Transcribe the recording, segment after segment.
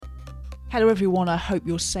Hello everyone, I hope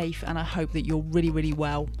you're safe and I hope that you're really, really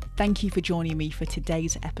well. Thank you for joining me for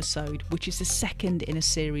today's episode, which is the second in a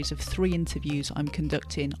series of 3 interviews I'm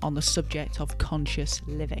conducting on the subject of conscious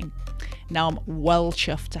living. Now I'm well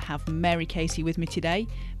chuffed to have Mary Casey with me today.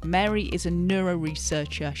 Mary is a neuro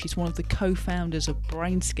researcher, she's one of the co-founders of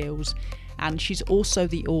Brain Skills, and she's also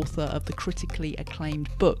the author of the critically acclaimed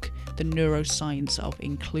book, The Neuroscience of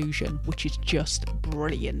Inclusion, which is just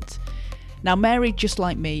brilliant. Now, Mary, just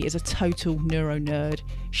like me, is a total neuro nerd.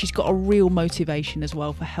 She's got a real motivation as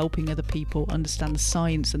well for helping other people understand the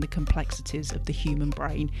science and the complexities of the human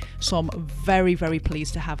brain. So I'm very, very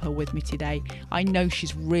pleased to have her with me today. I know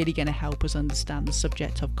she's really going to help us understand the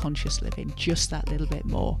subject of conscious living just that little bit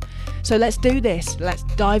more. So let's do this. Let's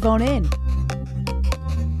dive on in.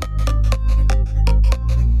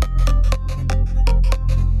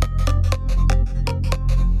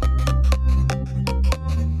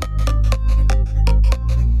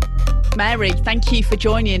 Mary, thank you for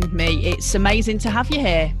joining me. It's amazing to have you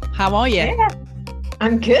here. How are you? Yeah,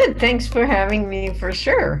 I'm good. Thanks for having me, for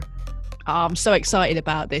sure. I'm so excited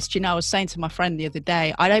about this. Do you know, I was saying to my friend the other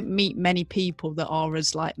day, I don't meet many people that are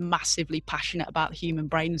as massively passionate about the human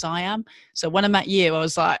brain as I am. So when I met you, I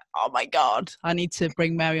was like, oh my God, I need to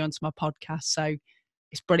bring Mary onto my podcast. So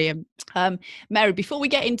it's brilliant. Mary, before we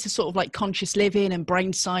get into sort of conscious living and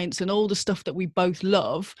brain science and all the stuff that we both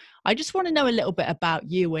love, I just want to know a little bit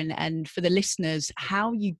about you and for the listeners,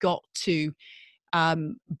 how you got to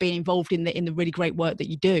being involved in the really great work that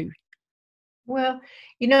you do. Well,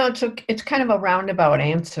 it's kind of a roundabout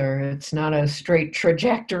answer. It's not a straight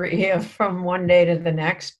trajectory from one day to the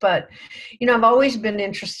next, but, I've always been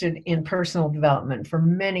interested in personal development for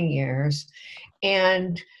many years.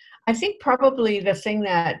 And I think probably the thing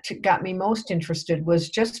that got me most interested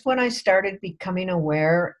was just when I started becoming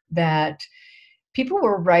aware that people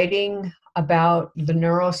were writing about the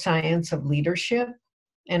neuroscience of leadership.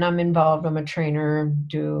 And I'm involved, I'm a trainer,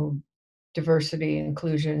 do diversity,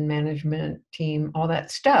 inclusion, management, team, all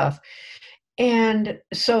that stuff. And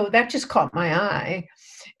so that just caught my eye.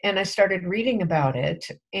 And I started reading about it.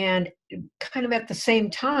 And kind of at the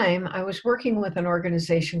same time, I was working with an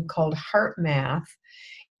organization called HeartMath.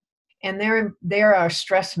 And they're a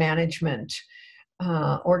stress management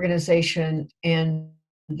organization, and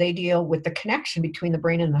they deal with the connection between the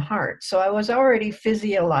brain and the heart. So I was already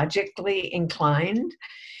physiologically inclined.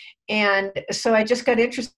 And so I just got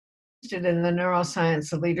interested in the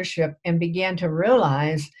neuroscience of leadership and began to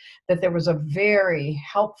realize that there was a very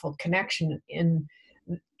helpful connection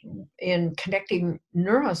in connecting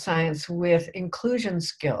neuroscience with inclusion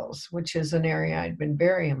skills, which is an area I'd been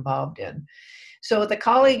very involved in. So with a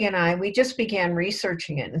colleague and I, we just began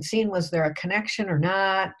researching it and seeing, was there a connection or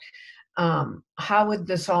not? How would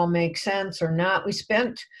this all make sense or not? We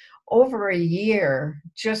spent over a year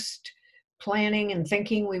just planning and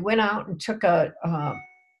thinking. We went out and took a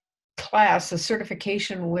class, a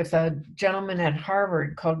certification with a gentleman at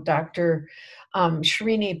Harvard called Dr.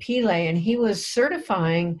 Srini Pillai, and he was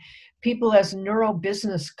certifying people as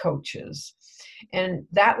neurobusiness coaches. And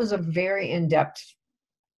that was a very in-depth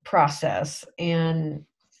process. And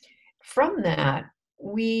from that,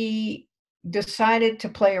 we decided to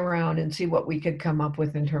play around and see what we could come up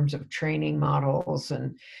with in terms of training models.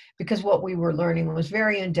 And because what we were learning was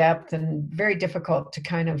very in-depth and very difficult to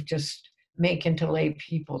kind of just make into lay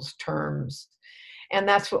people's terms. And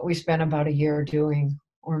that's what we spent about a year doing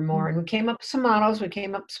or more. And we came up with some models, we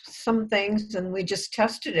came up with some things, and we just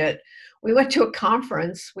tested it. We went to a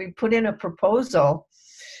conference, we put in a proposal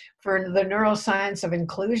for the neuroscience of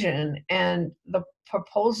inclusion, and the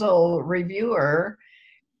proposal reviewer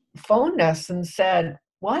phoned us and said,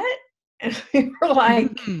 what? And we were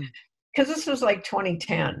like, because this was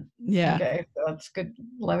 2010. Yeah. Okay, so it's good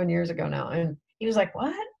 11 years ago now. And he was like,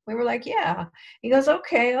 what? We were like, yeah. He goes,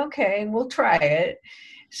 okay, we'll try it.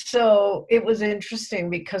 So it was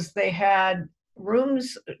interesting because they had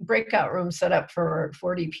breakout rooms set up for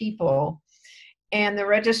 40 people. And the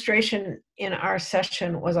registration in our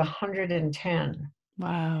session was 110.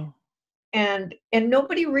 Wow. And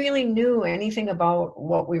nobody really knew anything about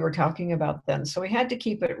what we were talking about then. So we had to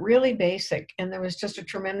keep it really basic. And there was just a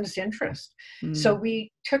tremendous interest. So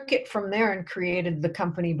we took it from there and created the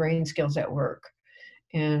company Brain Skills at Work.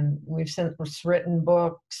 And we've written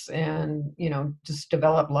books and, just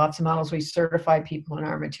developed lots of models. We certify people in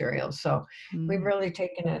our materials. So we've really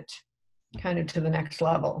taken it kind of to the next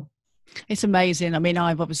level. It's amazing. I mean,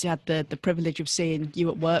 I've obviously had the privilege of seeing you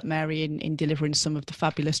at work, Mary, in delivering some of the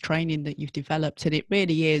fabulous training that you've developed. And it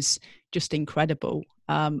really is just incredible.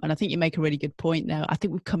 And I think you make a really good point now. I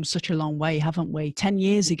think we've come such a long way, haven't we? 10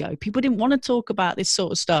 years ago, people didn't want to talk about this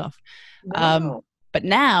sort of stuff. No. But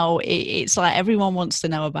now it's like everyone wants to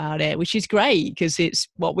know about it, which is great because it's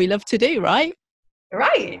what we love to do, right?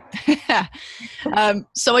 Right.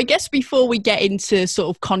 So I guess before we get into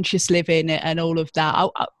sort of conscious living and all of that,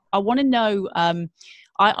 I want to know,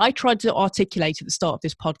 I tried to articulate at the start of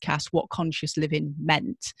this podcast what conscious living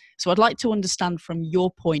meant. So I'd like to understand from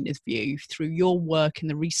your point of view, through your work and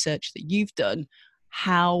the research that you've done,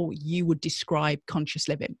 how you would describe conscious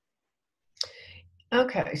living.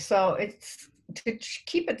 Okay, so it's to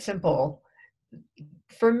keep it simple.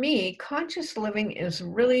 For me, conscious living is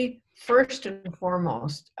really first and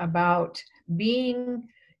foremost about being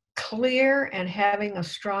clear and having a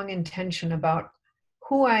strong intention about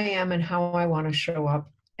who I am and how I want to show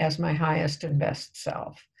up as my highest and best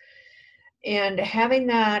self. And having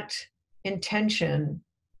that intention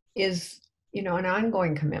is, an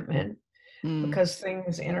ongoing commitment because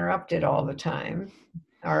things interrupt it all the time,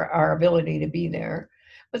 our ability to be there.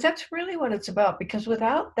 But that's really what it's about, because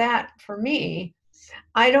without that, for me,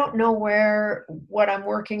 I don't know what I'm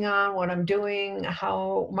working on, what I'm doing,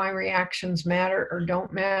 how my reactions matter or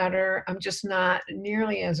don't matter. I'm just not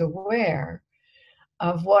nearly as aware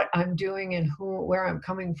of what I'm doing and where I'm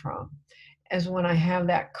coming from as when I have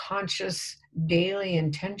that conscious daily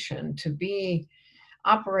intention to be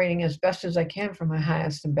operating as best as I can for my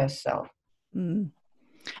highest and best self.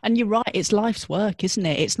 And you're right, it's life's work, isn't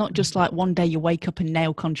it? It's not just like one day you wake up and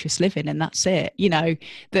nail conscious living and that's it.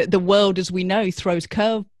 The world as we know throws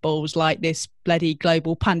curveballs like this bloody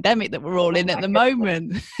global pandemic that we're all in at the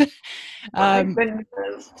moment. My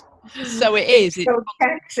goodness. So it's so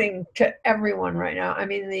taxing to everyone right now. I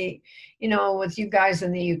mean, with you guys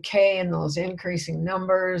in the UK and those increasing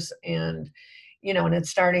numbers, and and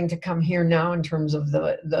it's starting to come here now in terms of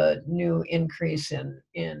the new increase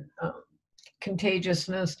in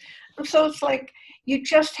contagiousness. So it's like you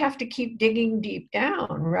just have to keep digging deep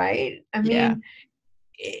down, right? I mean,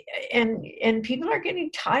 and people are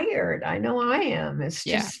getting tired. I know I am. It's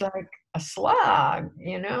just like a slog,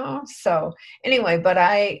 So anyway, but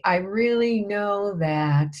I really know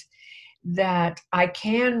that I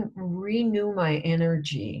can renew my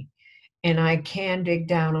energy and I can dig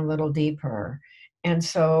down a little deeper. And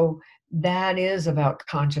so that is about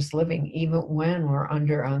conscious living, even when we're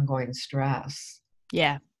under ongoing stress.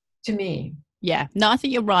 Yeah. To me. Yeah. No, I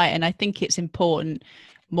think you're right. And I think it's important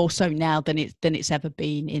more so now than it's ever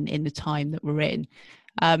been in the time that we're in.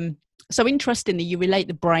 So interestingly, you relate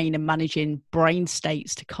the brain and managing brain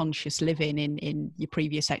states to conscious living in your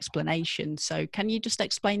previous explanation. So can you just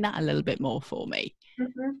explain that a little bit more for me?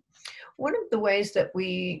 Mm-hmm. One of the ways that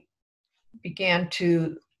we began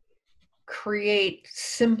to create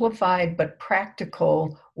simplified but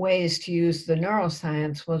practical ways to use the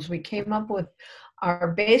neuroscience was we came up with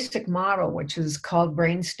our basic model, which is called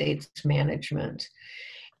brain states management.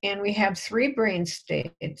 And we have 3 brain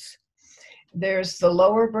states. There's the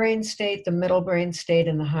lower brain state, the middle brain state,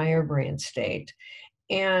 and the higher brain state.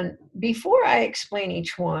 And before I explain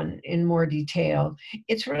each one in more detail,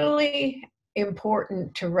 it's really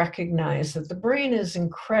important to recognize that the brain is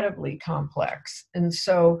incredibly complex. And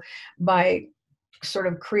so by sort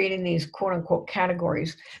of creating these quote unquote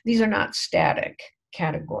categories, these are not static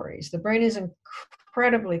categories. The brain is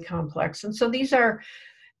incredibly complex. And so these are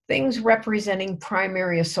things representing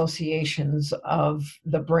primary associations of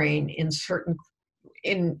the brain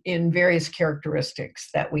in various characteristics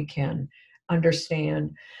that we can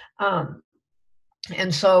understand.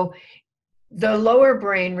 And so the lower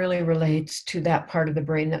brain really relates to that part of the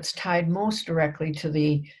brain that's tied most directly to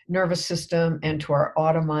the nervous system and to our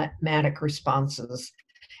automatic responses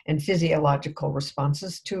and physiological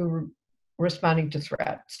responses to responding to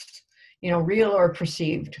threats, real or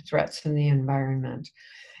perceived threats in the environment.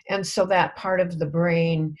 And so that part of the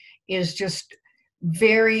brain is just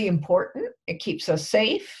very important. It keeps us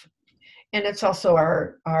safe. And it's also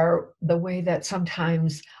the way that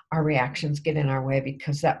sometimes our reactions get in our way,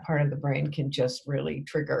 because that part of the brain can just really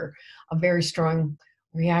trigger a very strong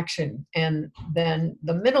reaction. And then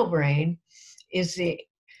the middle brain is the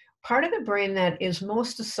part of the brain that is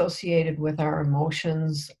most associated with our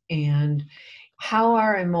emotions and how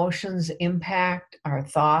our emotions impact our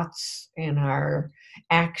thoughts and our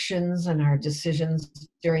actions and our decisions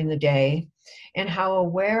during the day, and how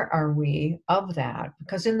aware are we of that?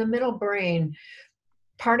 Because in the middle brain,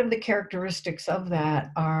 part of the characteristics of that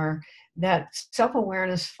are that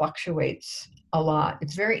self-awareness fluctuates a lot.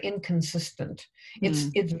 It's very inconsistent.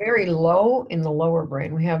 It's very low in the lower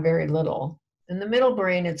brain. We have very little. In the middle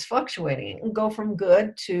brain, it's fluctuating. It can go from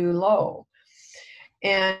good to low.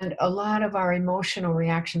 And a lot of our emotional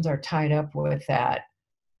reactions are tied up with that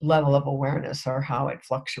level of awareness or how it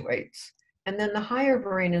fluctuates. And then the higher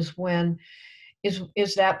brain is when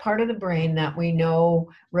is that part of the brain that we know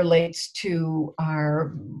relates to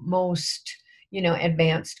our most,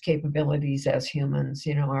 advanced capabilities as humans,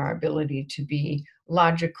 our ability to be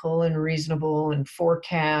logical and reasonable and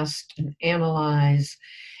forecast and analyze.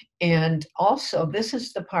 And also, this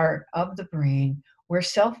is the part of the brain where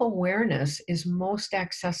self-awareness is most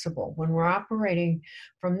accessible. When we're operating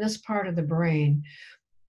from this part of the brain,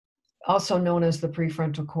 also known as the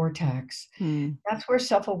prefrontal cortex, that's where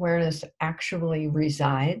self-awareness actually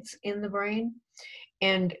resides in the brain.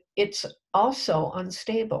 And it's also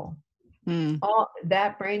unstable.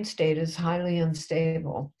 That brain state is highly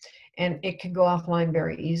unstable, and it can go offline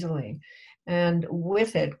very easily. And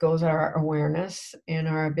with it goes our awareness and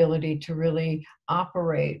our ability to really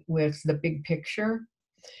operate with the big picture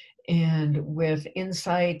and with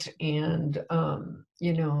insight and,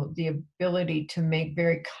 the ability to make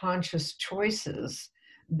very conscious choices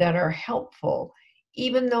that are helpful,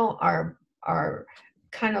 even though our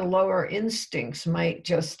kind of lower instincts might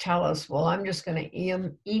just tell us, well, I'm just going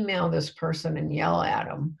to email this person and yell at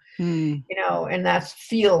them, and that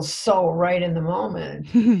feels so right in the moment.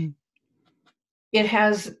 It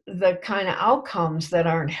has the kind of outcomes that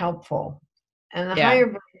aren't helpful. And the higher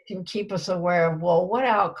brain can keep us aware of, well, what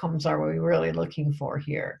outcomes are we really looking for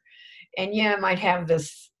here? And it might have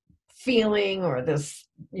this feeling or this,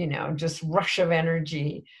 just rush of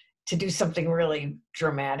energy to do something really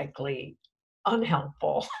dramatically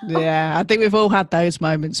unhelpful. Yeah, I think we've all had those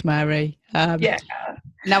moments, Mary. Yeah.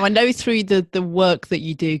 Now, I know through the work that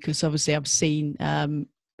you do, because obviously I've seen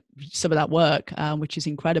some of that work, which is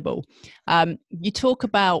incredible. You talk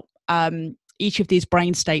about each of these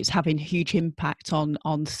brain states having huge impact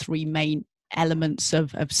on three main elements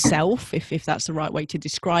of self, if that's the right way to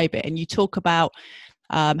describe it. And you talk about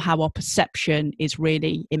how our perception is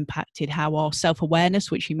really impacted, how our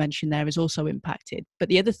self-awareness, which you mentioned there, is also impacted. But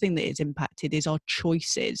the other thing that is impacted is our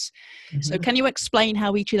choices. So can you explain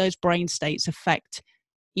how each of those brain states affect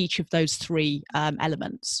each of those three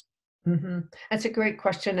elements? That's a great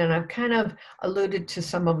question. And I've kind of alluded to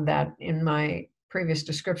some of that in my previous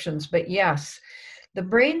descriptions. But yes, the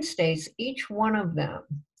brain states, each one of them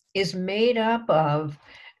is made up of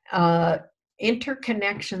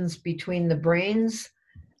interconnections between the brain's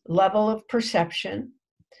level of perception,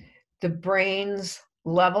 the brain's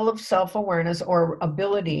level of self-awareness or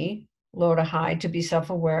ability, low to high, to be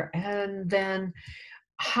self-aware, and then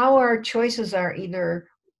how our choices are either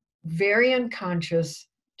very unconscious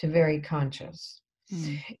to very conscious.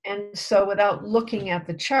 And so without looking at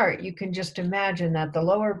the chart, you can just imagine that the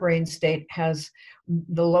lower brain state has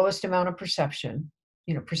the lowest amount of perception.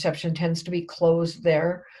 Perception tends to be closed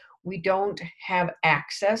there. We don't have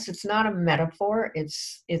access. It's not a metaphor.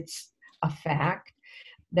 It's a fact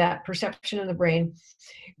that perception in the brain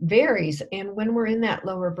varies. And when we're in that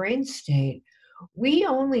lower brain state, we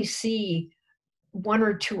only see one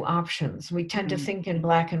or two options. We tend to think in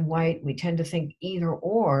black and white. We tend to think either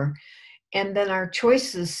or. And then our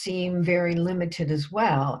choices seem very limited as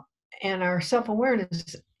well. And our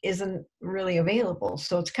self-awareness isn't really available.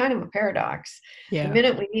 So it's kind of a paradox. The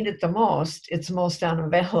minute we need it the most, it's most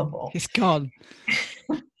unavailable. It's gone.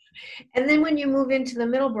 And then when you move into the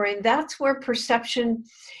middle brain, that's where perception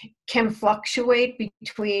can fluctuate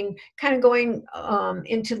between kind of going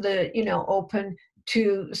into the, open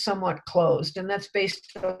to somewhat closed. And that's based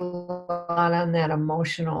a lot on that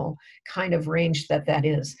emotional kind of range that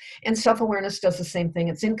is. And self-awareness does the same thing.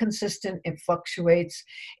 It's inconsistent, it fluctuates.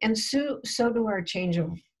 And so do our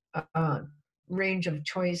range of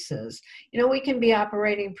choices. We can be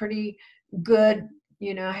operating pretty good,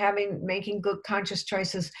 making good conscious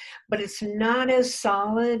choices, but it's not as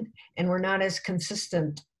solid and we're not as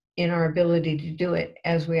consistent in our ability to do it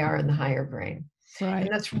as we are in the higher brain. Right. And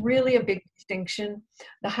that's really a big distinction.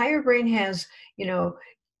 The higher brain has,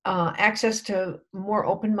 access to more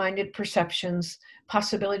open-minded perceptions,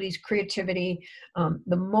 possibilities, creativity,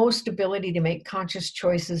 the most ability to make conscious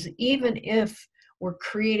choices, even if we're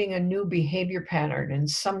creating a new behavior pattern. And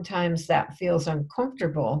sometimes that feels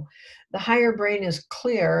uncomfortable. The higher brain is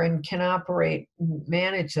clear and can operate and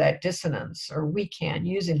manage that dissonance, or we can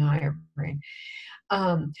using the higher brain.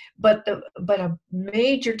 But a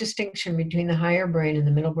major distinction between the higher brain and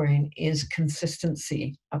the middle brain is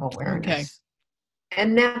consistency of awareness. Okay.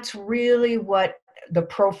 And that's really what the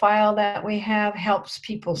profile that we have helps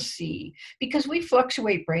people see, because we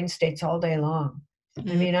fluctuate brain states all day long. I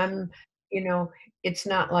mean, it's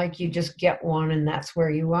not like you just get one and that's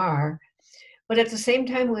where you are. But at the same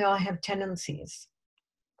time, we all have tendencies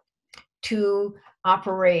to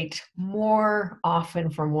operate more often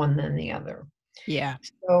from one than the other. Yeah.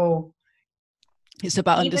 So it's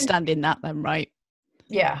about understanding that then, right?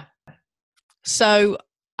 Yeah. So,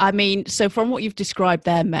 I mean, so from what you've described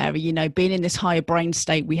there, Mary, being in this higher brain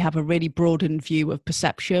state, we have a really broadened view of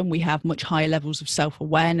perception. We have much higher levels of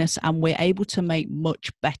self-awareness, and we're able to make much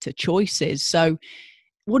better choices. So,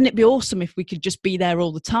 wouldn't it be awesome if we could just be there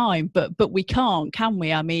all the time? But we can't, can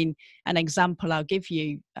we? I mean, an example I'll give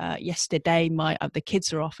you. Yesterday, the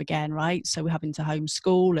kids are off again, right? So we're having to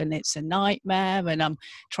homeschool, and it's a nightmare. And I'm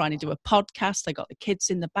trying to do a podcast. I got the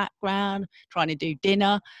kids in the background, trying to do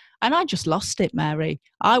dinner, and I just lost it, Mary.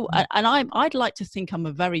 I'd like to think I'm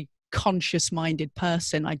a very conscious-minded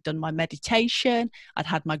person. I'd done my meditation. I'd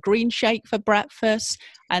had my green shake for breakfast,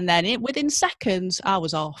 and then within seconds, I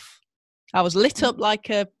was off. I was lit up like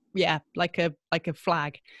a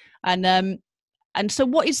flag. And so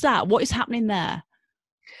what is that? What is happening there?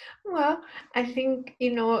 Well, I think,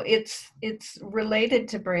 it's related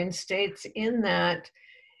to brain states in that,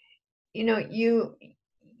 you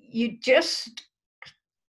just,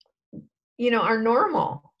 are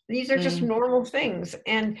normal. These are just normal things.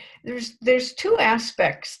 And there's two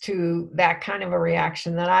aspects to that kind of a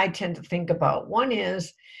reaction that I tend to think about. One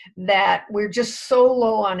is that we're just so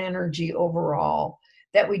low on energy overall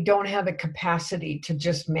that we don't have the capacity to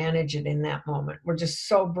just manage it in that moment. We're just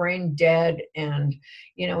so brain dead, and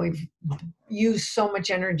we've used so much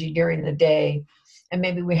energy during the day, and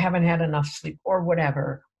maybe we haven't had enough sleep or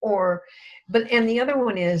whatever. And the other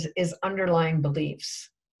one is underlying beliefs.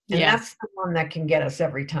 And that's the one that can get us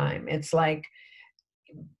every time. It's like,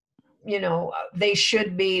 they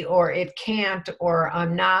should be, or it can't, or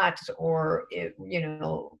I'm not, or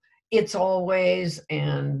it's always,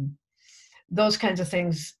 and those kinds of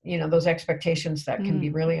things, those expectations that can be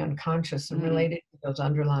really unconscious and related to those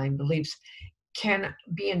underlying beliefs can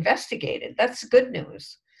be investigated. That's good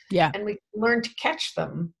news. Yeah. And we learn to catch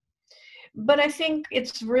them. But I think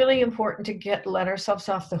it's really important to let ourselves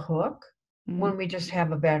off the hook when we just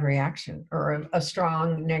have a bad reaction or a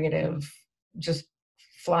strong negative, just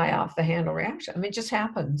fly off the handle reaction. I mean, it just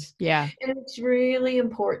happens. Yeah. And it's really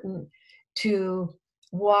important to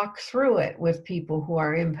walk through it with people who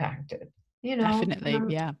are impacted, Definitely.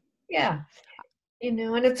 Yeah. Yeah. And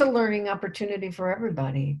it's a learning opportunity for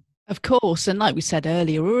everybody. Of course. And like we said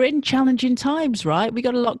earlier, we're in challenging times, right? We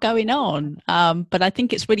got a lot going on. But I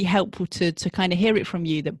think it's really helpful to kind of hear it from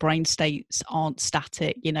you that brain states aren't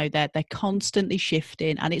static. They're constantly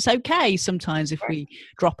shifting, and it's okay sometimes if we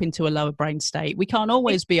drop into a lower brain state. We can't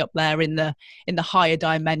always be up there in the higher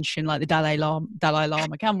dimension like the Dalai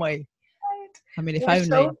Lama, can we? I mean, if we're only.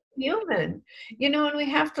 So human, and we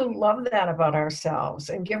have to love that about ourselves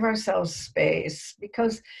and give ourselves space,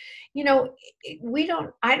 because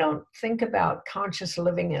I don't think about conscious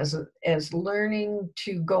living as learning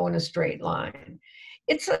to go in a straight line.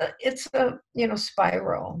 It's a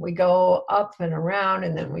spiral. We go up and around,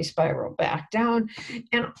 and then we spiral back down,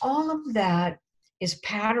 and all of that is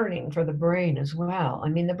patterning for the brain as well. I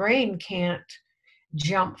mean, the brain can't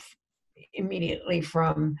jump immediately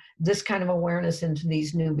from this kind of awareness into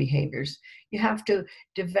these new behaviors. You have to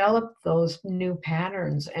develop those new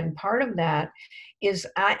patterns. And part of that is,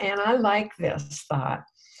 I like this thought,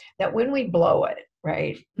 that when we blow it,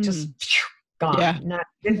 right, just gone,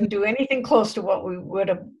 didn't do anything close to what we would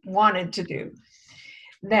have wanted to do.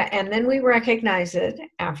 And then we recognize it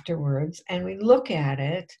afterwards and we look at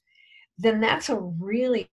it, then that's a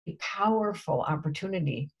really powerful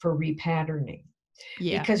opportunity for repatterning.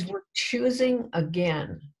 Yeah. Because we're choosing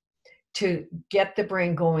again to get the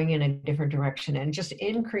brain going in a different direction, and just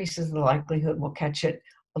increases the likelihood we'll catch it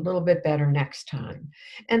a little bit better next time.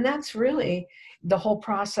 And that's really the whole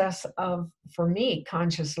process of, for me,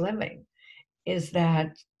 conscious living, is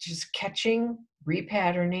that just catching,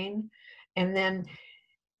 repatterning, and then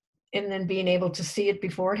being able to see it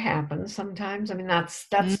before it happens sometimes. I mean, that's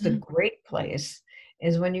the great place,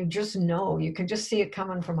 is when you just know, you can just see it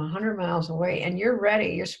coming from 100 miles away, and you're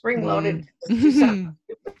ready, you're spring loaded, and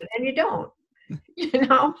you don't,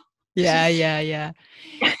 Yeah.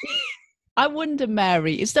 I wonder,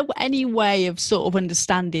 Mary, is there any way of sort of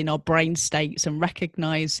understanding our brain states and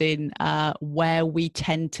recognizing where we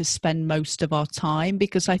tend to spend most of our time?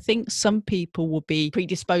 Because I think some people will be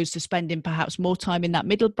predisposed to spending perhaps more time in that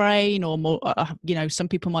middle brain, or more, some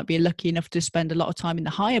people might be lucky enough to spend a lot of time in the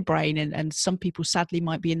higher brain, and some people sadly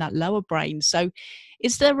might be in that lower brain. So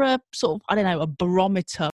is there a sort of, I don't know, a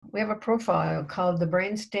barometer? We have a profile called the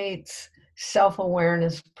Brain States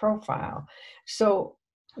Self-Awareness Profile. So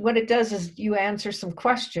what it does is you answer some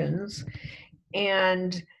questions,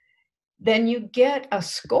 and then you get a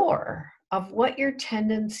score of what your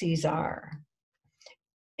tendencies are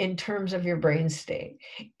in terms of your brain state.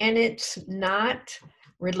 And it's not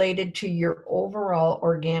related to your overall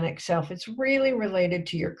organic self. It's really related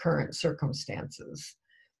to your current circumstances,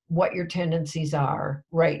 what your tendencies are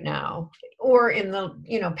right now, or in the,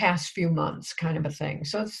 past few months, kind of a thing.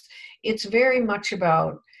 So it's very much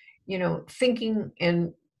about, thinking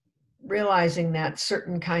and realizing that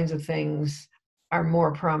certain kinds of things are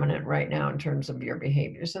more prominent right now in terms of your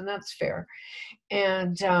behaviors, and that's fair.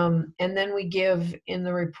 And then we give in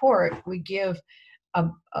the report, we give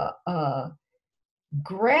a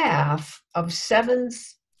graph of 7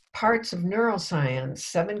 parts of neuroscience,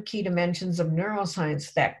 7 key dimensions of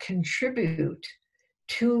neuroscience that contribute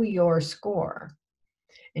to your score.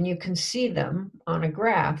 And you can see them on a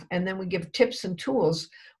graph. And then we give tips and tools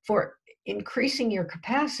for increasing your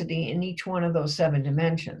capacity in each one of those 7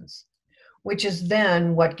 dimensions, which is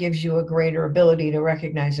then what gives you a greater ability to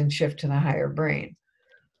recognize and shift to the higher brain.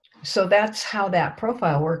 So that's how that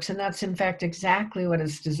profile works. And that's, in fact, exactly what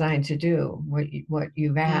it's designed to do, what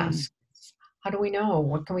you've asked. How do we know?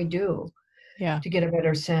 What can we do to get a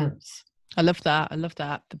better sense? I love that. I love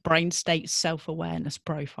that. The brain state self-awareness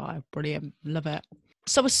profile. Brilliant. Love it.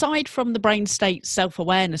 So aside from the brain state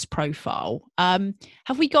self-awareness profile,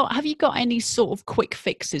 have you got any sort of quick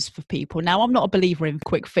fixes for people? Now, I'm not a believer in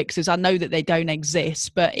quick fixes. I know that they don't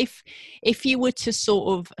exist, but if you were to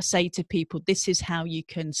sort of say to people, this is how you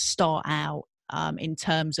can start out in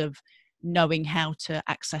terms of knowing how to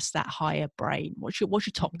access that higher brain, what's your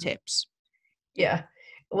top tips? Yeah.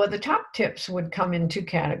 Well, the top tips would come in 2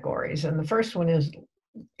 categories. And the first one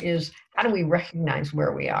is how do we recognize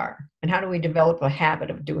where we are, and how do we develop a habit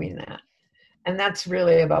of doing that? And that's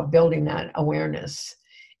really about building that awareness.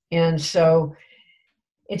 And so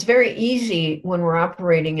it's very easy when we're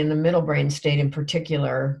operating in the middle brain state in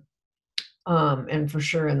particular, and for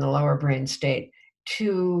sure in the lower brain state,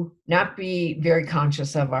 to not be very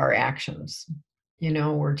conscious of our actions.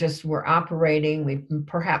 We're operating, we've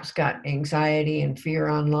perhaps got anxiety and fear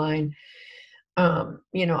online,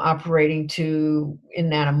 operating in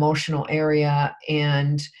that emotional area,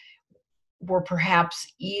 and we're perhaps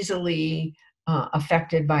easily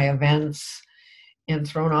affected by events and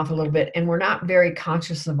thrown off a little bit, and we're not very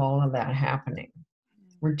conscious of all of that happening.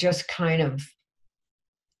 We're just kind of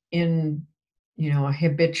in a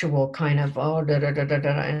habitual kind of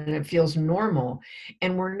and it feels normal,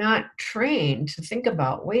 and we're not trained to think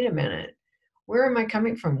about, wait a minute, where am I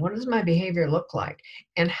coming from? What does my behavior look like?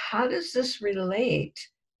 And how does this relate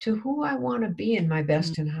to who I want to be in my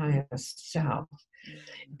best and highest self?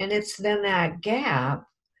 And it's then that gap.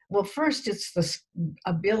 Well, first, it's the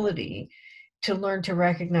ability to learn to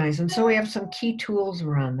recognize. And so we have some key tools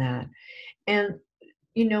around that. And,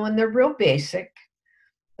 and they're real basic.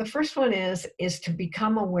 The first one is to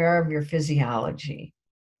become aware of your physiology.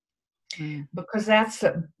 Because that's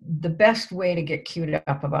the best way to get cued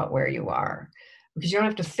up about where you are, because you don't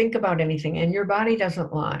have to think about anything, and your body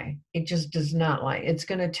doesn't lie. It just does not lie. It's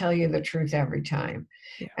going to tell you the truth every time.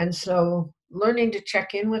 Yeah. And so learning to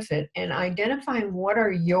check in with it and identifying what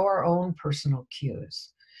are your own personal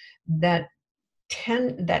cues that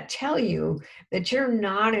tell you that you're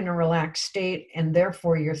not in a relaxed state, and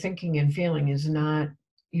therefore your thinking and feeling is not,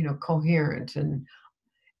 coherent,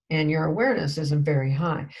 and your awareness isn't very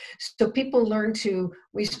high. So people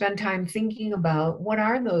we spend time thinking about what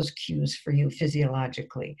are those cues for you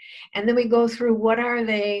physiologically. And then we go through what are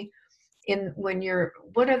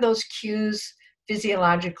those cues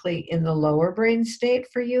physiologically in the lower brain state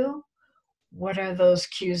for you? What are those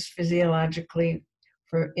cues physiologically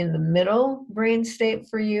in the middle brain state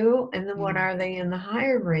for you? And then what are they in the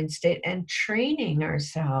higher brain state? And training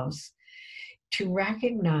ourselves to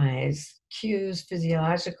recognize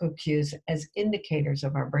physiological cues as indicators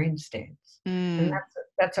of our brain states. And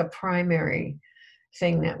that's a primary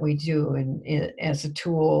thing that we do as a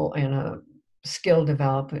tool and a skill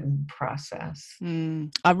development process.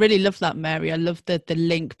 I really love that, Mary. I love the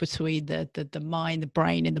link between the mind, the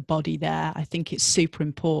brain, and the body there. I think it's super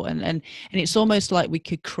important. And it's almost like we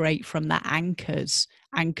could create from that anchors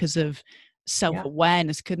of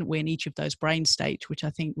self-awareness, couldn't we, in each of those brain states, which I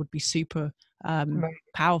think would be super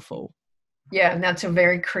powerful. Yeah, and that's a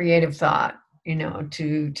very creative thought,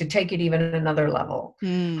 to take it even another level.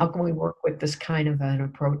 How can we work with this kind of an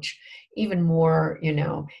approach even more,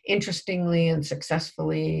 interestingly and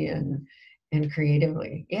successfully and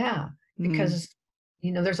creatively? Yeah, because,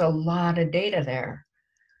 there's a lot of data there.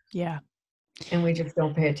 Yeah. And we just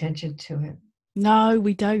don't pay attention to it. No,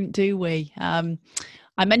 we don't, do we?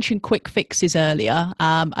 I mentioned quick fixes earlier,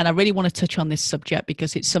 and I really want to touch on this subject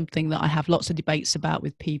because it's something that I have lots of debates about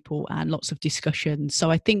with people and lots of discussions.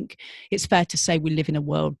 So I think it's fair to say we live in a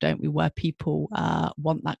world, don't we, where people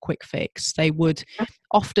want that quick fix. They would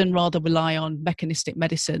often rather rely on mechanistic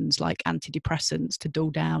medicines like antidepressants to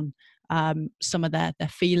dull down some of their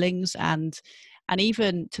feelings, and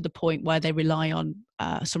even to the point where they rely on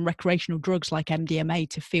some recreational drugs like MDMA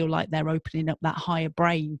to feel like they're opening up that higher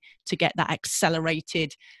brain to get that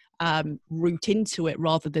accelerated route into it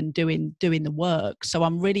rather than doing the work. So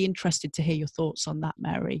I'm really interested to hear your thoughts on that,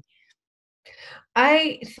 Mary.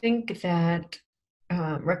 I think that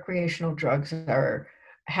recreational drugs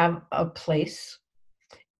have a place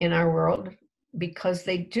in our world because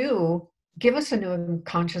they do give us a new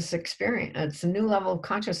conscious experience. It's a new level of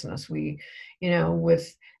consciousness.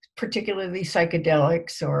 With particularly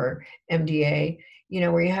psychedelics or MDA,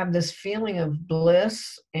 where you have this feeling of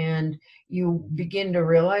bliss and you begin to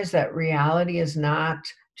realize that reality is not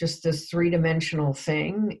just this three-dimensional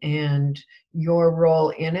thing, and your role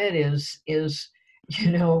in it is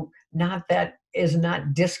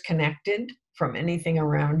not disconnected from anything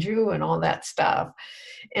around you and all that stuff.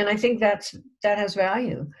 And I think that has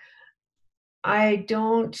value. I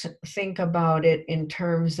don't think about it in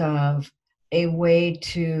terms of a way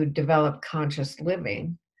to develop conscious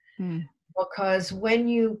living, because when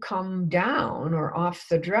you come down or off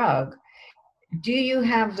the drug, do you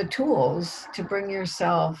have the tools to bring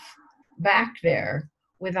yourself back there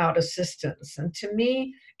without assistance? And to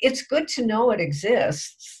me, it's good to know it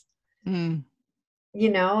exists, and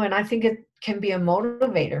I think it can be a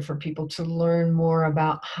motivator for people to learn more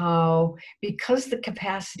about how, because the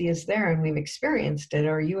capacity is there and we've experienced it,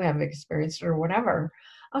 or you have experienced it, or whatever.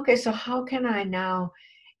 Okay, so how can I now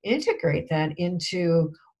integrate that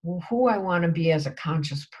into who I want to be as a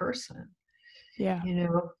conscious person? Yeah.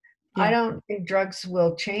 I don't think drugs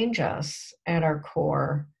will change us at our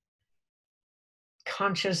core,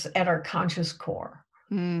 at our conscious core.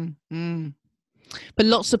 But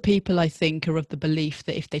lots of people, I think, are of the belief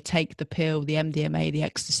that if they take the pill, the MDMA, the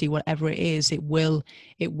ecstasy, whatever it is, it will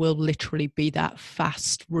literally be that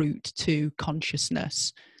fast route to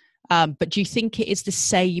consciousness. But do you think it is the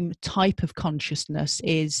same type of consciousness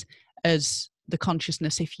as the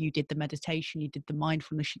consciousness if you did the meditation, you did the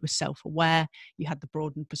mindfulness, you were self-aware, you had the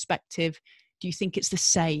broadened perspective? Do you think it's the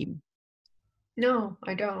same? No,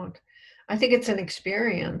 I don't. I think it's an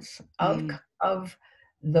experience of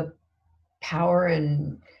the power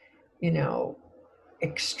and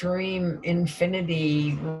extreme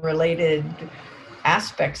infinity related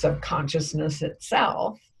aspects of consciousness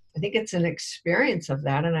itself. I think it's an experience of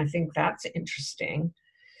that, and I think that's interesting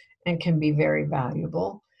and can be very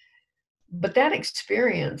valuable. But that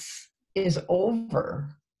experience is over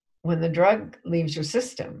when the drug leaves your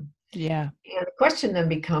system. Yeah. And the question then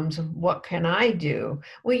becomes, what can I do?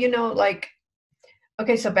 Well,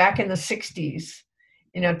 okay, so back in the 60s,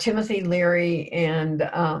 Timothy Leary and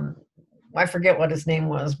I forget what his name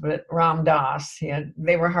was, but Ram Dass,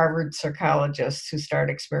 they were Harvard psychologists who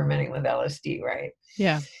started experimenting with LSD, right?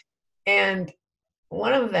 Yeah. And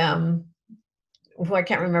one of them, who I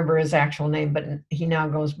can't remember his actual name, but he now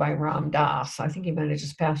goes by Ram Dass. I think he might have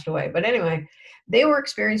just passed away. But anyway, they were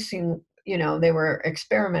they were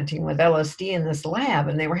experimenting with LSD in this lab,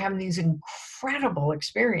 and they were having these incredible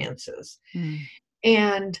experiences.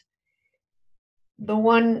 And the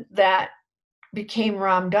one that became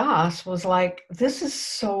Ram Dass was like, this is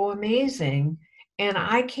so amazing, and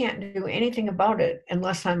I can't do anything about it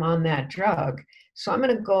unless I'm on that drug. So I'm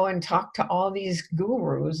going to go and talk to all these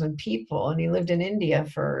gurus and people. And he lived in India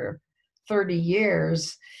for 30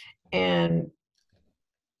 years and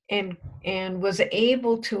was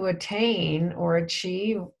able to attain or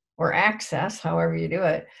achieve or access, however you do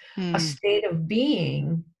it, a state of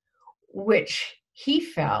being which he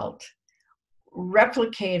felt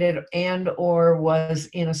replicated and or was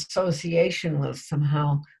in association with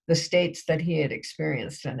somehow the states that he had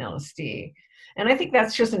experienced in LSD. And I think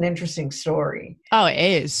that's just an interesting story. Oh, it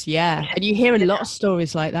is. Yeah. And you hear a lot of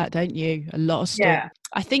stories like that, don't you? A lot of stories. Yeah.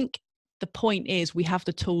 I think the point is we have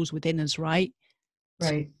the tools within us, right?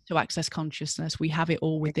 Right. To access consciousness. We have it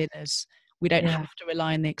all within us. We don't have to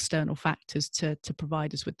rely on the external factors to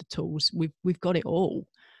provide us with the tools. We've got it all.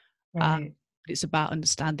 Right. But it's about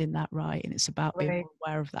understanding that, right? And it's about being more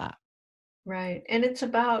aware of that. Right. And it's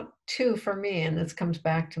about, too, for me, and this comes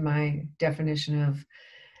back to my definition of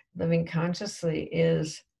living consciously,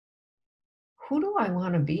 is who do I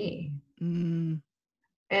want to be? And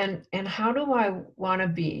how do I want to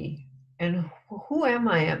be? And who am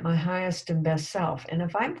I at my highest and best self? And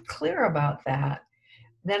if I'm clear about that,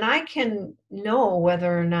 then I can know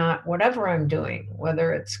whether or not whatever I'm doing,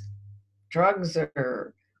 whether it's drugs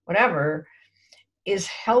or whatever, is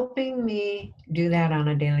helping me do that on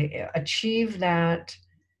a daily, achieve that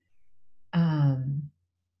um,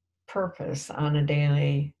 purpose on a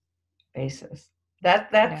daily basis. That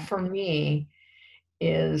Yeah. for me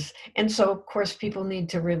is, and so of course people need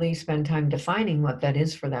to really spend time defining what that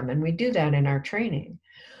is for them, and we do that in our training.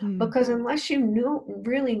 Mm. Because unless you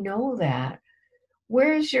really know that,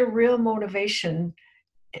 where's your real motivation?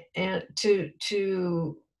 And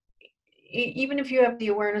even if you have the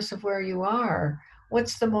awareness of where you are,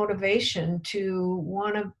 what's the motivation to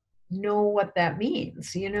want to know what that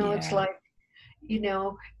means? It's Yeah. like,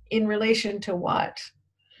 in relation to what?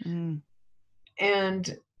 Mm.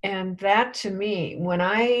 And that, to me, when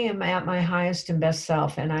I am at my highest and best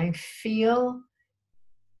self and I feel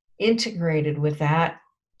integrated with that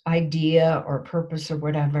idea or purpose or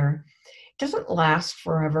whatever, it doesn't last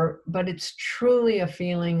forever, but it's truly a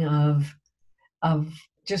feeling of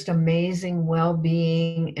just amazing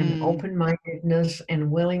well-being and Mm. open-mindedness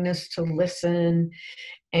and willingness to listen,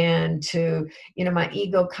 and to, my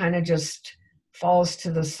ego kind of just falls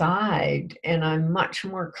to the side, and I'm much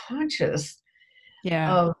more conscious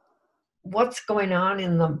Yeah. of what's going on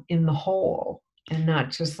in the whole, and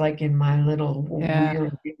not just like in my little Yeah.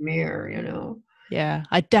 weird mirror. Yeah,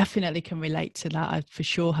 I definitely can relate to that. I for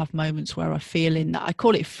sure have moments where I feel in that, I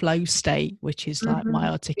call it flow state, which is like my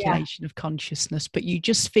Yeah. articulation of consciousness. But you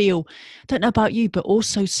just feel, I don't know about you, but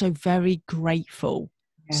also so very grateful,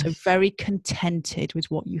 so Yes. very contented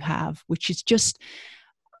with what you have, which is just,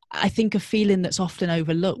 I think, a feeling that's often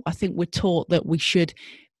overlooked. I think we're taught that we should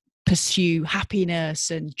pursue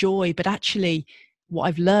happiness and joy, but actually, what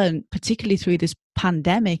I've learned, particularly through this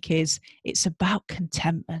pandemic, is it's about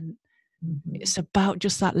contentment. Hmm. It's about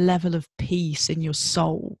just that level of peace in your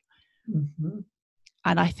soul. Hmm.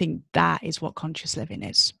 And I think that is what conscious living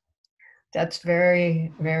is. That's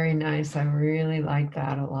very, very nice. I really like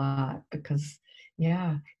that a lot because,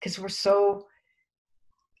 yeah, because we're so,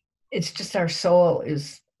 it's just our soul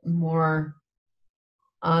is more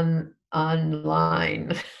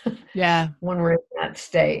online Yeah. when we're in that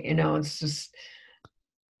state. It's just,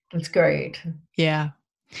 it's great. Yeah.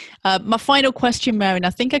 My final question, Mary, and I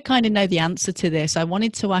think I kind of know the answer to this. I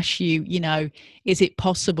wanted to ask you, is it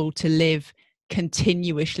possible to live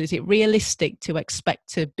continuously? Is it realistic to expect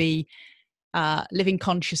to be living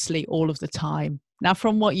consciously all of the time? Now,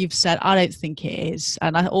 from what you've said, I don't think it is.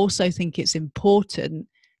 And I also think it's important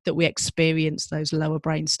that we experience those lower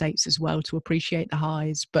brain states as well to appreciate the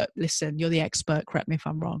highs. But listen, you're the expert. Correct me if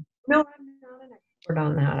I'm wrong. No, I'm not an expert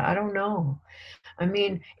on that. I don't know. I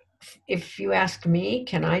mean, if you ask me,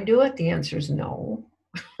 can I do it? The answer is no.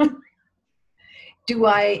 Do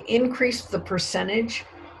I increase the percentages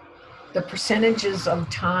of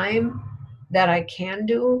time that I can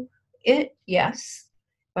do it? Yes,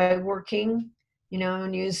 by working,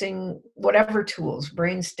 and using whatever tools,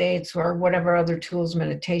 brain states or whatever other tools,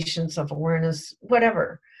 meditations of awareness,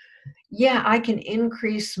 whatever. Yeah, I can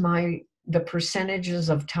increase the percentages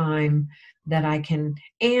of time that I can,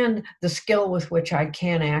 and the skill with which I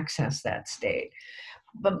can access that state.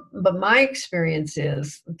 But my experience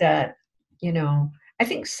is that, I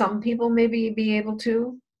think some people maybe be able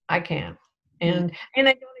to. I can't. Mm. And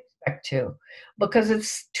I don't expect to, because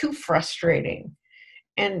it's too frustrating.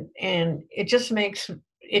 And it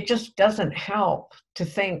just doesn't help to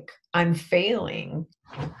think I'm failing.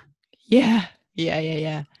 Yeah. Yeah. Yeah.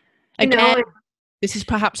 Yeah. You Again, know, this is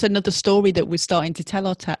perhaps another story that we're starting to tell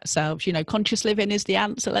ourselves. Conscious living is the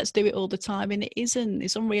answer. Let's do it all the time. And it isn't.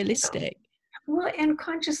 It's unrealistic. well, and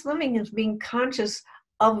conscious living is being conscious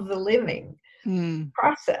of the living Mm.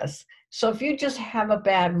 process. So if you just have a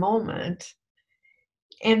bad moment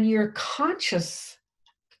and you're conscious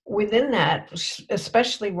within that,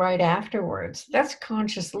 especially right afterwards, that's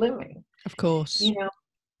conscious living. Of course. You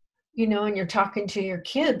know, and you're talking to your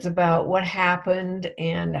kids about what happened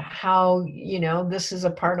and how, this is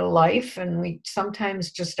a part of life, and we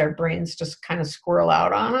sometimes just, our brains just kind of squirrel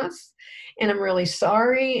out on us. And I'm really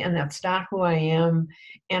sorry, and that's not who I am.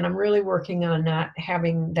 And I'm really working on not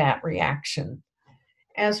having that reaction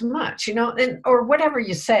as much, or whatever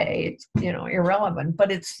you say, it's, irrelevant,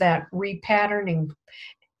 but it's that repatterning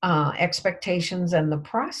expectations and the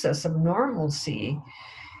process of normalcy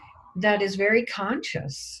that is very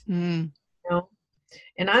conscious. Mm.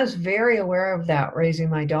 And I was very aware of that raising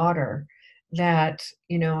my daughter, that,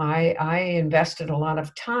 I invested a lot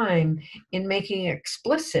of time in making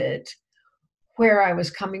explicit where I was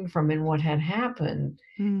coming from and what had happened.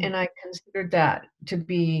 Mm. And I considered that to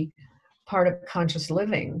be part of conscious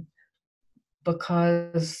living,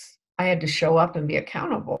 because I had to show up and be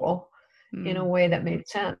accountable in a Mm. way that made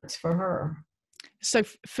sense for her. So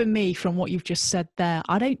for me, from what you've just said there,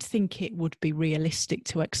 I don't think it would be realistic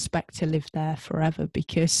to expect to live there forever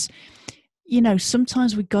because,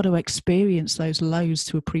 sometimes we've got to experience those lows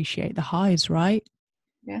to appreciate the highs, right?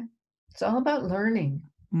 Yeah. It's all about learning,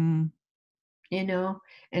 Mm.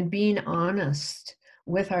 and being honest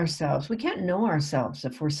with ourselves. We can't know ourselves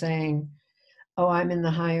if we're saying, oh, I'm in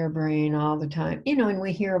the higher brain all the time. And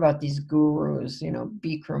we hear about these gurus,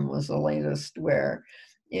 Bikram was the latest where,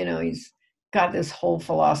 he's got this whole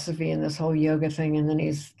philosophy and this whole yoga thing. And then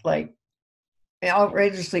he's like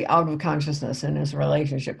outrageously out of consciousness in his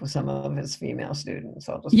relationship with some of his female students.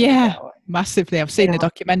 I'll just put it Yeah, that way. massively. I've seen the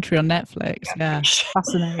documentary on Netflix. Yeah,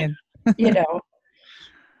 fascinating. you know,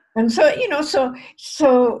 and so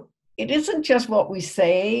it isn't just what we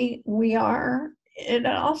say we are. It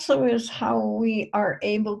also is how we are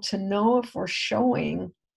able to know if we're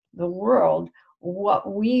showing the world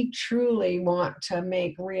what we truly want to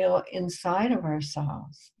make real inside of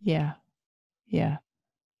ourselves. Yeah, yeah,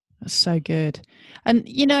 that's so good. And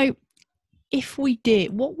if we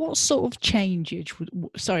did, what sort of changes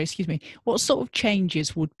what sort of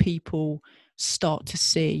changes would people start to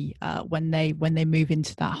see when they move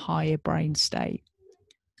into that higher brain state?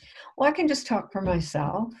 Well, I can just talk for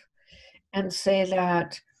myself and say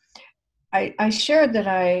that I shared that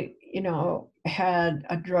I, had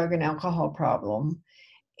a drug and alcohol problem.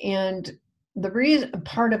 And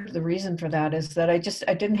part of the reason for that is that I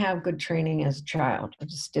didn't have good training as a child. I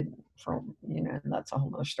just didn't and that's a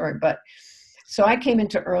whole other story. But so I came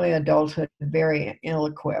into early adulthood very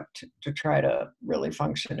ill-equipped to try to really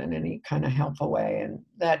function in any kind of helpful way. And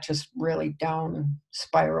that just really down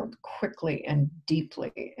spiraled quickly and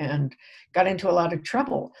deeply and got into a lot of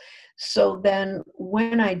trouble. So then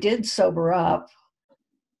when I did sober up,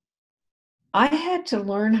 I had to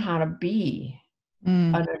learn how to be.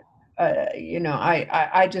 Mm.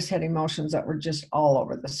 I just had emotions that were just all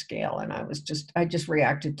over the scale, and I just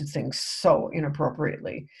reacted to things so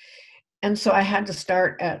inappropriately. And so I had to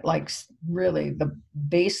start at really the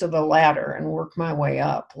base of the ladder and work my way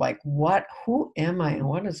up. Like, who am I and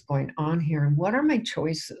what is going on here? And what are my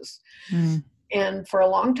choices? Mm. And for a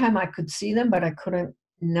long time I could see them, but I couldn't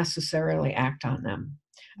necessarily act on them.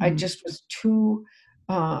 Mm. I just was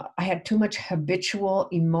I had too much habitual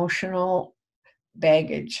emotional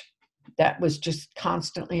baggage that was just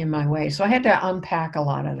constantly in my way. So I had to unpack a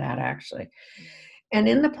lot of that, actually. And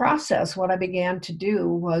in the process, what I began to do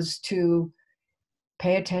was to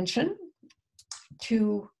pay attention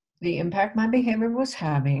to the impact my behavior was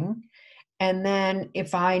having. And then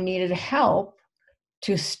if I needed help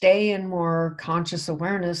to stay in more conscious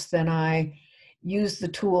awareness, then I used the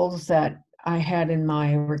tools that I had in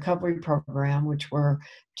my recovery program, which were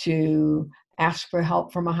to ask for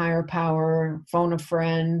help from a higher power, phone a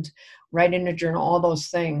friend, write in a journal, all those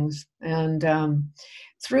things. And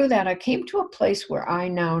through that, I came to a place where I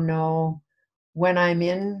now know when I'm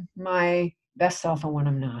in my best self and when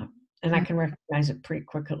I'm not. And I can recognize it pretty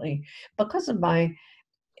quickly because of I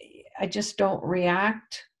just don't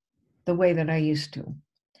react the way that I used to.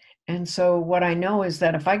 And so what I know is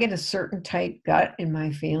that if I get a certain tight gut in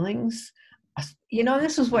my feelings,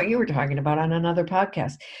 this is what you were talking about on another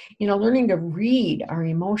podcast, learning to read our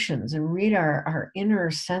emotions and read our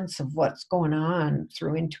inner sense of what's going on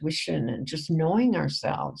through intuition and just knowing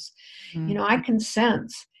ourselves. I can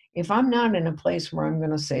sense if I'm not in a place where I'm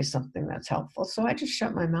going to say something that's helpful. So I just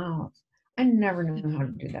shut my mouth. I never knew how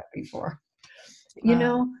to do that before,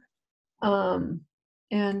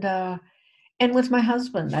 and with my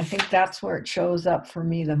husband, I think that's where it shows up for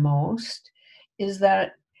me the most, is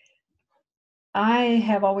that I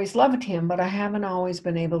have always loved him, but I haven't always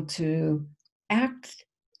been able to act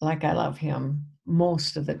like I love him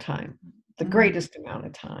most of the time, the greatest amount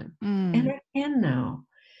of time. And I can now,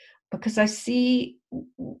 because I see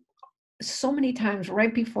so many times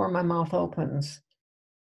right before my mouth opens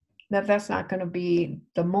that that's not going to be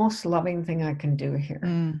the most loving thing I can do here.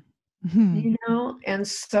 And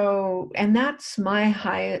so, and that's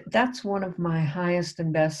that's one of my highest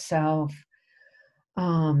and best self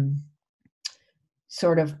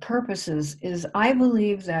sort of purposes, is I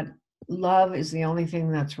believe that love is the only thing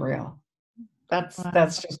that's real. That's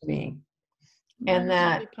just me. And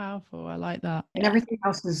that's really powerful. I like that. And everything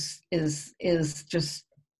else is just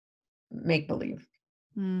make believe.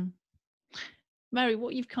 Mary,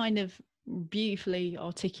 what you've kind of beautifully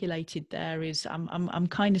articulated there is I'm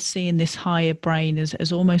kind of seeing this higher brain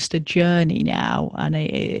as almost a journey now, and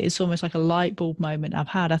it's almost like a light bulb moment I've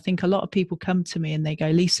had. I think a lot of people come to me and they go,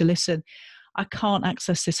 Lisa, listen, I can't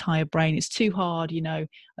access this higher brain. It's too hard, I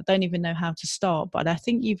don't even know how to start. But I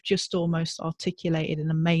think you've just almost articulated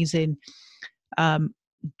an amazing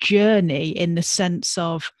journey, in the sense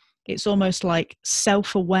of, it's almost like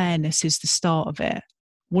self-awareness is the start of it.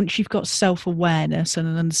 Once you've got self-awareness and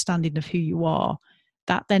an understanding of who you are,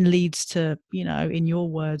 that then leads to, in your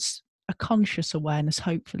words, a conscious awareness,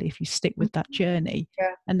 hopefully, if you stick with that journey.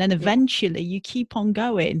 Yeah. And then eventually you keep on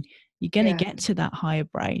going, you're going to get to that higher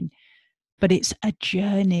brain. But it's a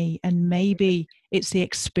journey, and maybe it's the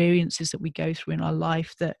experiences that we go through in our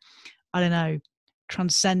life that, I don't know,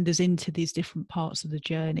 transcend us into these different parts of the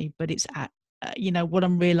journey. But it's, what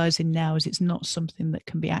I'm realizing now is it's not something that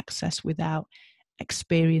can be accessed without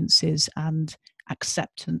experiences and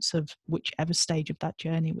acceptance of whichever stage of that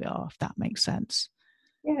journey we are, if that makes sense.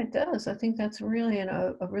 Yeah, it does. I think that's really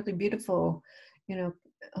a really beautiful,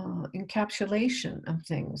 encapsulation of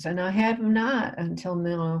things. And I have not until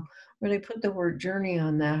now really put the word journey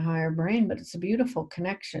on that higher brain, but it's a beautiful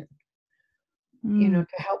connection, to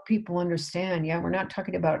help people understand. Yeah, we're not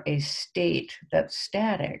talking about a state that's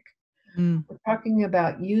static. We're talking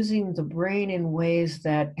about using the brain in ways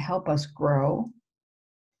that help us grow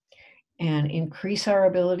and increase our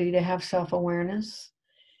ability to have self-awareness,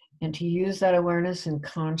 and to use that awareness in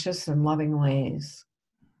conscious and loving ways.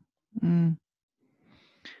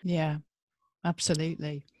 Yeah,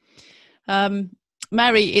 absolutely.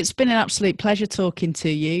 Mary, it's been an absolute pleasure talking to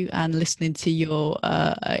you and listening to your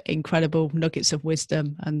incredible nuggets of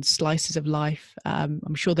wisdom and slices of life.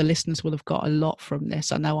 I'm sure the listeners will have got a lot from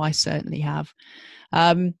this. I know I certainly have.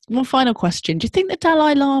 One final question. Do you think the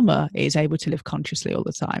Dalai Lama is able to live consciously all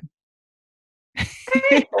the time?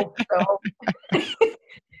 I hope so.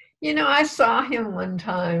 I saw him one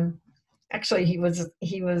time. Actually,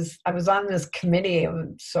 I was on this committee,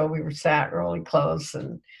 so we were sat really close,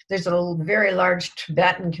 and there's a very large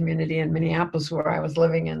Tibetan community in Minneapolis where I was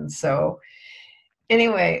living in. So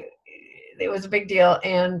anyway, it was a big deal.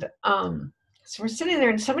 And so we're sitting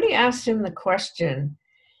there, and somebody asked him the question.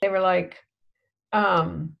 They were like,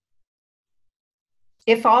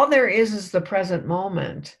 if all there is the present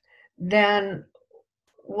moment, then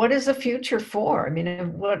what is the future for? I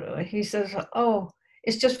mean, what he says,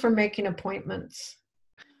 it's just for making appointments.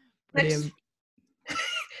 Brilliant.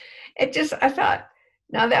 I thought,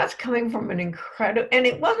 now that's coming from an incredible, and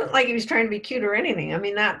it wasn't like he was trying to be cute or anything. I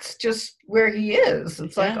mean, that's just where he is.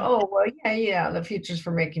 It's like, the future's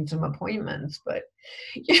for making some appointments, but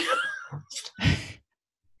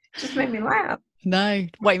just made me laugh. No,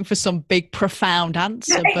 waiting for some big profound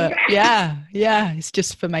answer, but yeah, it's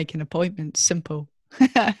just for making appointments. Simple.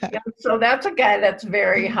 So that's a guy that's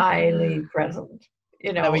very highly present,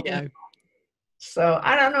 There we go. So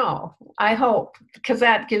I don't know. I hope, because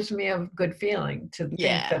that gives me a good feeling to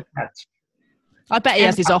think that's. I bet he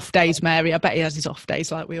has his off days, Mary. I bet he has his off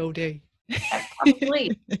days like we all do.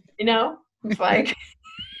 Probably, it's like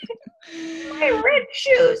my red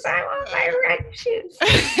shoes. I want my red shoes.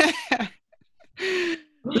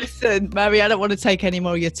 Listen, Mary, I don't want to take any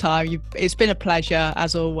more of your time. It's been a pleasure,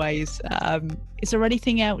 as always. Is there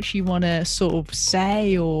anything else you want to sort of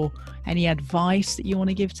say, or any advice that you want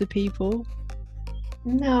to give to people?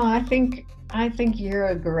 No, I think you're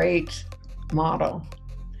a great model.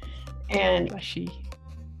 And, Bless you.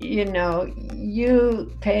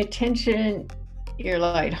 You pay attention, you're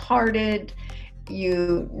lighthearted,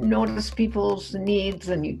 you notice people's needs,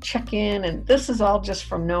 and you check in, and this is all just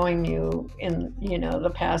from knowing you in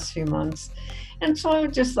the past few months. And so I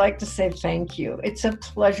would just like to say thank you. It's a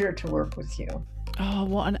pleasure to work with you. Oh,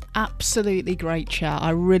 what an absolutely great chat. I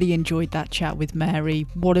really enjoyed that chat with Mary.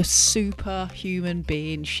 What a super human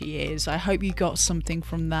being she is. I hope you got something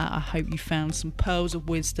from that. I hope you found some pearls of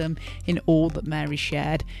wisdom in all that Mary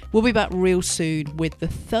shared. We'll be back real soon with the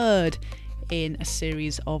third in a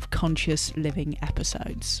series of conscious living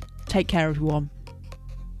episodes. Take care, everyone.